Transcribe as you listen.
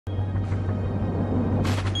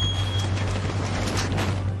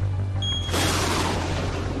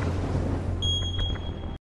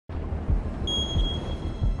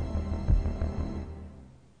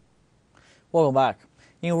Welcome back.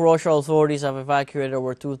 In Russia, authorities have evacuated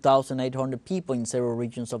over 2,800 people in several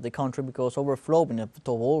regions of the country because of overflowing of the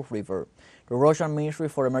Tobol River. The Russian Ministry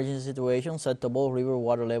for Emergency Situations said Tobol River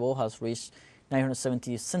water level has reached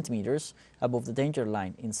 970 centimeters above the danger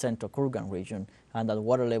line in central Kurgan region, and that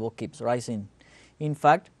water level keeps rising. In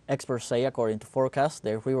fact, experts say, according to forecasts,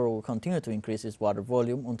 the river will continue to increase its water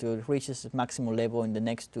volume until it reaches its maximum level in the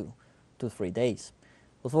next 2 to 3 days.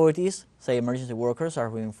 Authorities say emergency workers are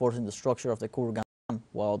reinforcing the structure of the Kurgan dam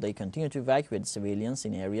while they continue to evacuate civilians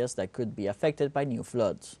in areas that could be affected by new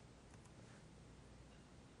floods.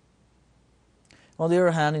 On the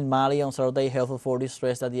other hand, in Mali on Saturday, health authorities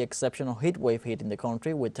stressed that the exceptional heat wave hit in the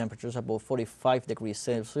country with temperatures above 45 degrees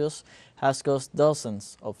Celsius has caused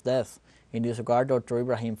dozens of deaths. In this regard, Dr.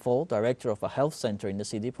 Ibrahim Fall, director of a health center in the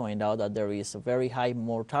city, pointed out that there is a very high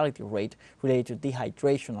mortality rate related to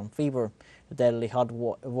dehydration and fever. The deadly hot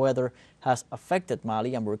weather has affected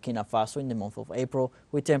Mali and Burkina Faso in the month of April,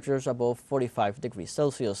 with temperatures above 45 degrees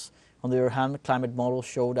Celsius. On the other hand, climate models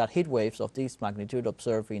show that heat waves of this magnitude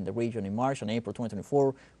observed in the region in March and April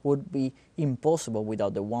 2024 would be impossible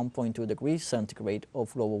without the 1.2 degrees centigrade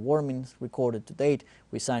of global warming recorded to date,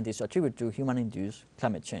 which scientists attribute to human-induced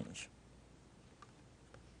climate change.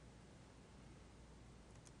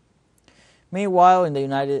 Meanwhile, in the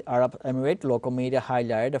United Arab Emirates, local media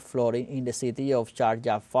highlighted the flooding in the city of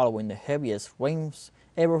Sharjah following the heaviest rains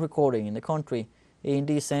ever recorded in the country. In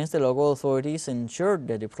this sense, the local authorities ensured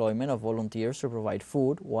the deployment of volunteers to provide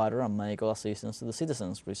food, water, and medical assistance to the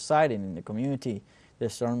citizens residing in the community. The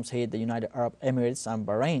storms hit the United Arab Emirates and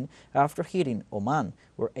Bahrain after hitting Oman,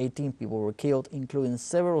 where 18 people were killed, including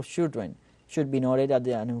several children. It should be noted that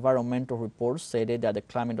an environmental report stated that the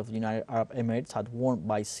climate of the United Arab Emirates had warmed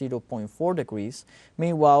by 0.4 degrees,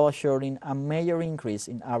 meanwhile assuring a major increase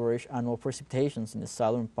in average annual precipitations in the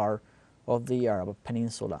southern part of the Arab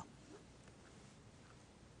Peninsula.